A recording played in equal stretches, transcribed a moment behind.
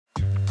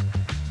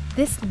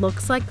This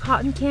looks like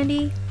cotton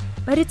candy,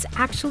 but it's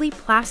actually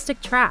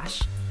plastic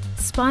trash,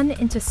 spun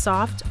into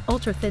soft,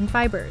 ultra-thin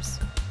fibers.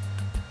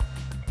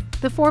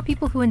 The 4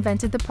 people who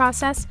invented the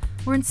process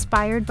were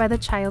inspired by the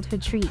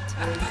childhood treat.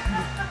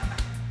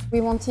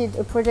 We wanted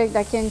a project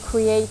that can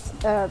create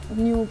a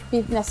new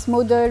business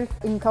model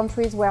in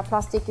countries where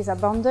plastic is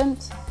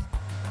abundant.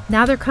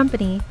 Now their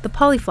company, the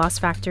Polyfloss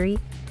factory,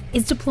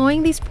 is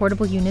deploying these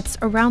portable units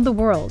around the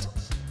world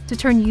to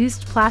turn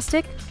used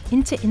plastic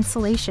into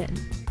insulation.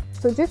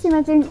 So just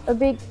imagine a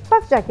big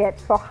puff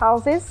jacket for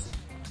houses.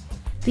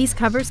 These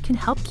covers can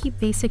help keep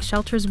basic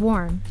shelters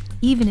warm,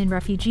 even in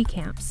refugee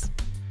camps.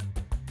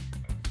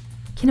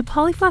 Can a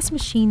Polyfloss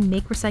machine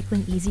make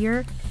recycling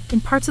easier in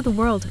parts of the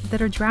world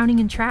that are drowning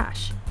in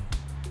trash?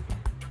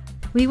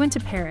 We went to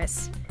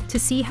Paris to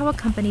see how a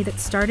company that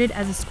started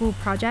as a school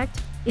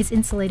project is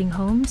insulating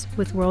homes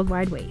with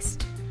worldwide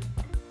waste.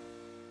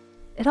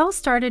 It all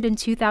started in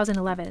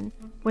 2011,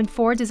 when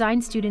 4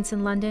 design students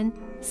in London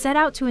set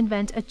out to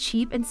invent a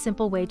cheap and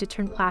simple way to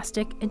turn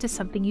plastic into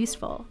something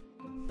useful.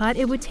 But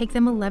it would take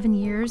them 11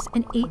 years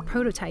and 8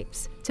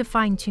 prototypes to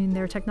fine-tune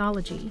their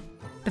technology.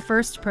 The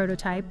first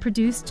prototype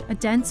produced a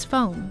dense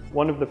foam.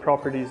 One of the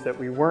properties that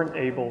we weren't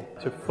able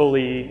to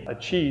fully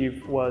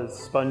achieve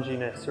was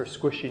sponginess or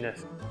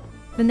squishiness.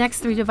 The next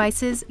 3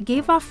 devices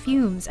gave off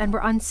fumes and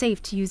were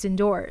unsafe to use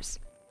indoors.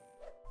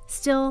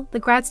 Still, the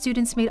grad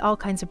students made all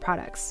kinds of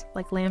products,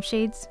 like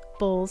lampshades,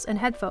 bowls, and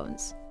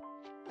headphones.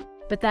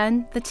 But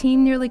then, the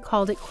team nearly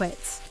called it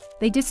quits.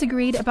 They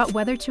disagreed about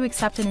whether to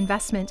accept an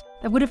investment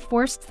that would have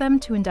forced them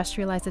to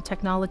industrialize the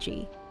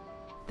technology.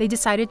 They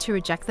decided to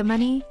reject the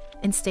money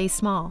and stay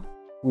small.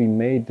 We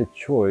made the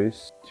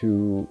choice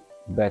to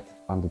bet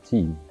on the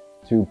team,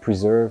 to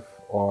preserve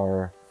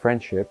our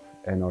friendship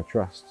and our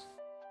trust.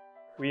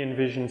 We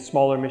envisioned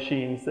smaller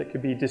machines that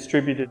could be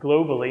distributed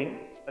globally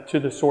to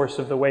the source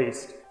of the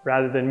waste,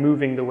 rather than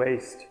moving the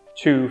waste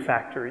to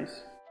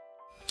factories.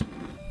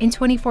 In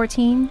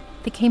 2014,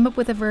 they came up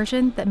with a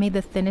version that made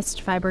the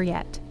thinnest fiber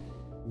yet.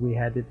 We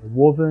had it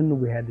woven,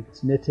 we had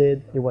it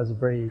knitted. It was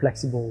very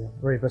flexible,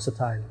 very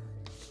versatile.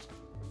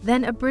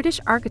 Then a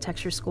British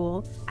architecture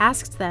school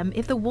asked them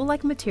if the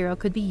wool-like material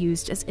could be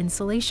used as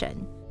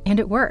insulation, and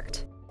it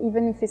worked.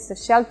 Even if it's a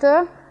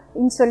shelter,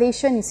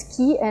 insulation is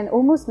key and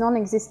almost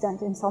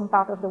non-existent in some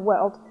part of the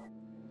world.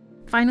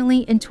 Finally,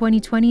 in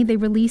 2020, they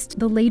released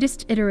the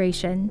latest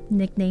iteration,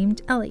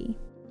 nicknamed Ellie.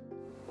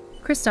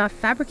 Christophe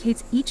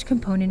fabricates each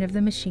component of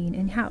the machine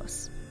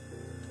in-house.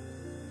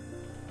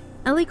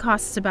 Ellie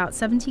costs about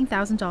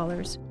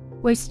 $17,000,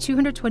 weighs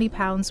 220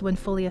 pounds when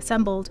fully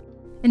assembled,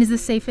 and is the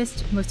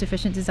safest, most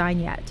efficient design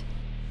yet.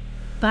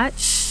 But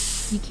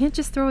you can't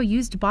just throw a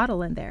used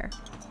bottle in there.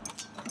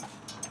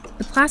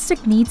 The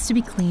plastic needs to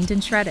be cleaned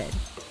and shredded.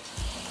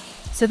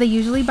 So they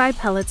usually buy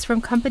pellets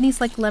from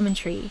companies like Lemon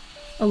Tree,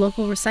 a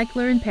local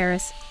recycler in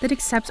Paris that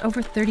accepts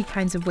over 30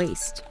 kinds of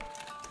waste.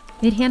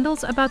 It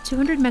handles about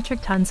 200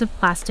 metric tons of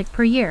plastic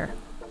per year.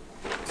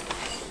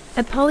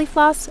 At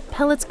Polyfloss,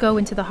 pellets go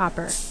into the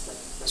hopper.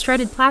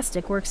 Shredded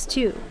plastic works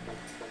too.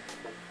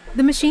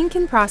 The machine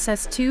can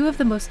process 2 of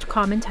the most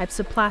common types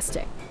of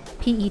plastic,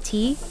 PET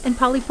and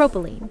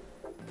polypropylene.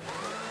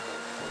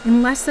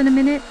 In less than a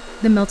minute,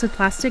 the melted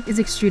plastic is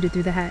extruded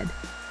through the head.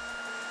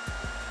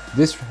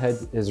 This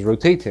head is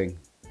rotating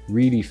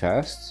really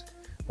fast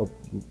up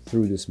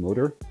through this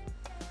motor.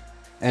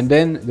 And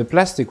then the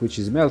plastic which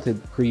is melted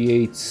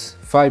creates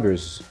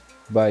fibers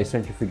by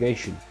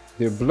centrifugation.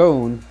 They're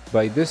blown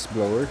by this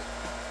blower.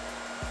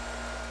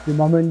 The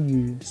moment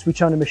you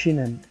switch on the machine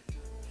and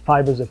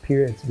fibers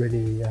appear, it's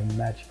really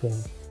magical.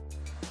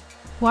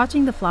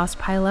 Watching the floss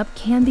pile up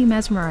can be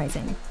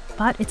mesmerizing,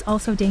 but it's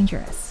also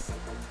dangerous.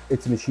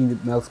 It's a machine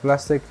that melts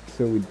plastic,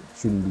 so it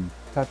shouldn't be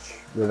touched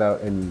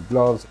without any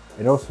gloves.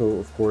 It also,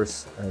 of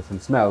course, some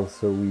smells,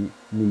 so we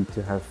need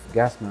to have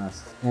gas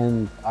masks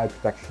and eye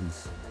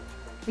protections.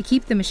 They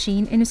keep the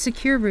machine in a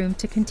secure room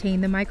to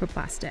contain the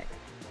microplastic.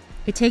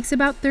 It takes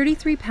about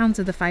 33 pounds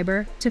of the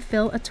fiber to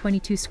fill a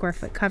 22 square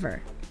foot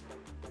cover.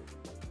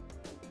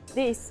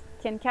 This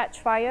can catch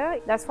fire.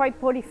 That's why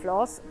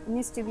Polyfloss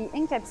needs to be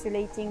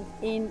encapsulating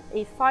in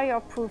a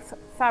fireproof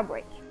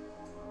fabric.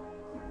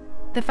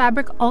 The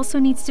fabric also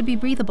needs to be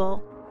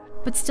breathable,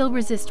 but still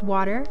resist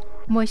water,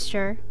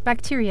 moisture,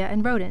 bacteria,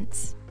 and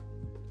rodents.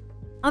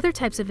 Other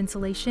types of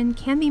insulation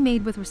can be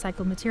made with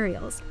recycled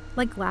materials,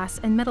 like glass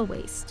and metal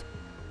waste.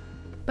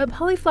 But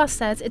Polyfloss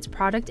says its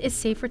product is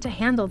safer to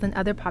handle than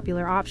other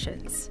popular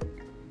options.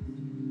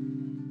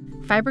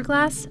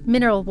 Fiberglass,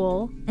 mineral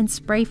wool, and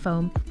spray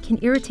foam can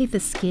irritate the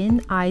skin,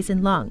 eyes,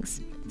 and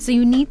lungs, so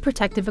you need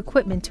protective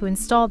equipment to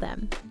install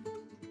them.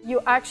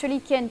 You actually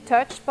can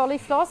touch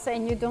Polyfloss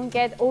and you don't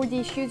get all the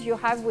issues you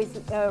have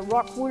with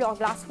rock wool or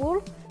glass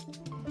wool.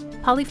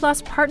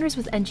 Polyfloss partners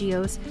with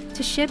NGOs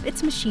to ship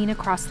its machine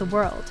across the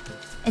world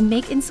and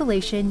make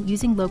insulation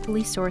using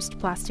locally sourced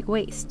plastic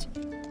waste.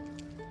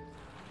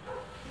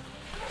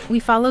 We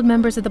followed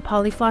members of the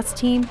Polyfloss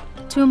team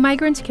to a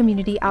migrant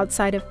community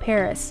outside of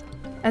Paris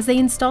as they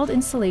installed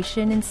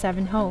insulation in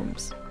 7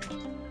 homes.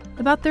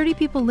 About 30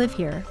 people live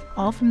here,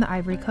 all from the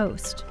Ivory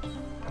Coast.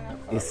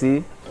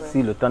 Ici,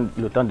 si le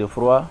temps de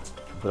froid,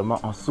 vraiment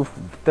on souffre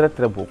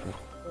très beaucoup.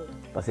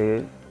 Parce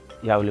qu'il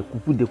y a les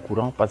coupures de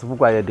courant. Parce que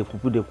pourquoi il y a des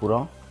coupures de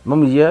courant?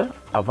 Même hier,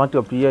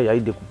 avant-hier, il y a eu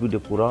des coupures de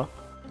courant.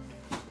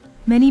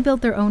 Many built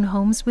their own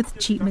homes with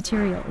cheap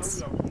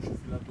materials.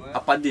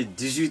 À partir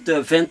de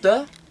 18h,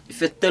 20h, il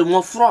fait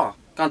tellement froid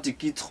quand tu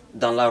quittes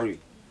dans la rue.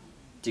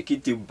 Tu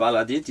quittes te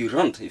balader, tu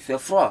rentres, il fait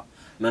froid.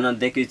 Maintenant,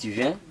 dès que tu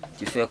viens,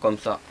 tu fais comme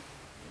ça.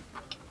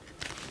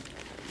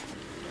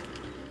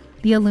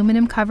 The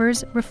aluminum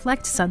covers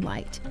reflect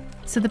sunlight,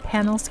 so the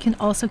panels can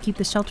also keep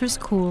the shelters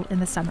cool in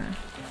the summer.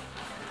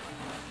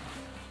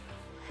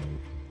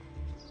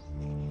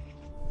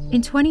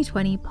 In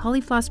 2020,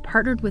 Polyfloss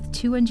partnered with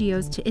 2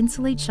 NGOs to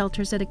insulate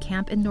shelters at a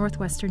camp in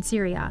northwestern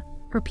Syria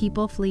for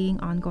people fleeing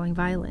ongoing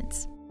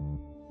violence.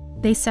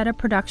 They set up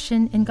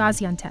production in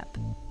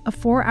Gaziantep, a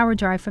 4-hour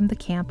drive from the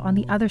camp on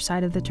the other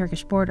side of the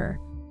Turkish border.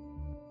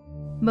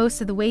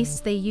 Most of the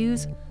waste they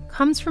use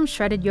comes from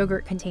shredded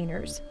yogurt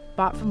containers,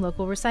 bought from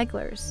local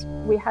recyclers.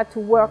 We had to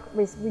work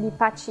with really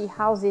patchy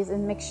houses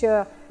and make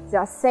sure they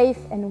are safe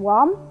and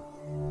warm.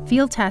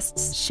 Field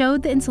tests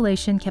showed the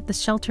insulation kept the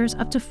shelters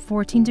up to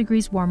 14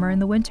 degrees warmer in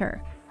the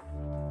winter.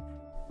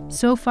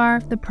 So far,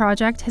 the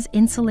project has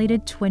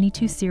insulated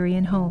 22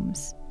 Syrian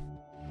homes.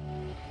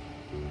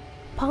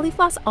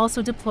 Polyfloss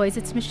also deploys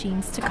its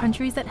machines to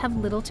countries that have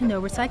little to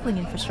no recycling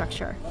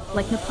infrastructure,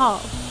 like Nepal.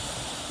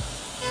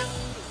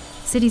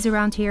 Cities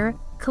around here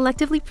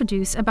collectively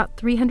produce about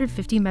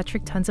 350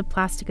 metric tons of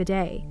plastic a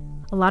day.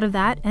 A lot of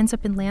that ends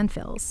up in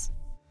landfills.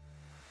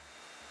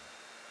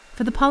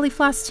 For the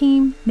Polyfloss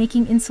team,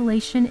 making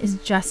insulation is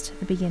just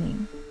the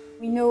beginning.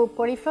 We know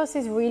Polyfloss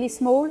is really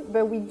small,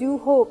 but we do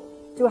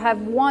hope to have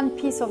one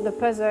piece of the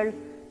puzzle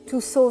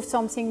to solve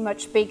something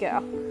much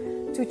bigger,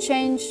 to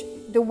change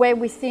the way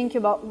we think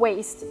about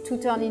waste, to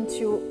turn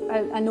into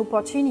an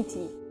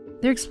opportunity.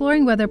 They're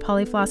exploring whether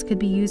Polyfloss could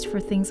be used for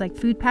things like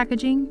food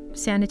packaging,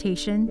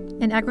 sanitation,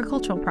 and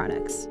agricultural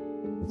products.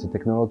 It's a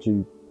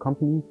technology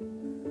company,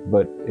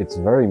 but it's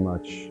very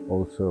much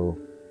also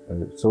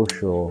a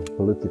social,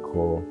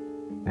 political,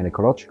 and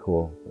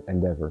ecological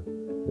endeavor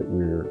that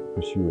we're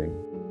pursuing.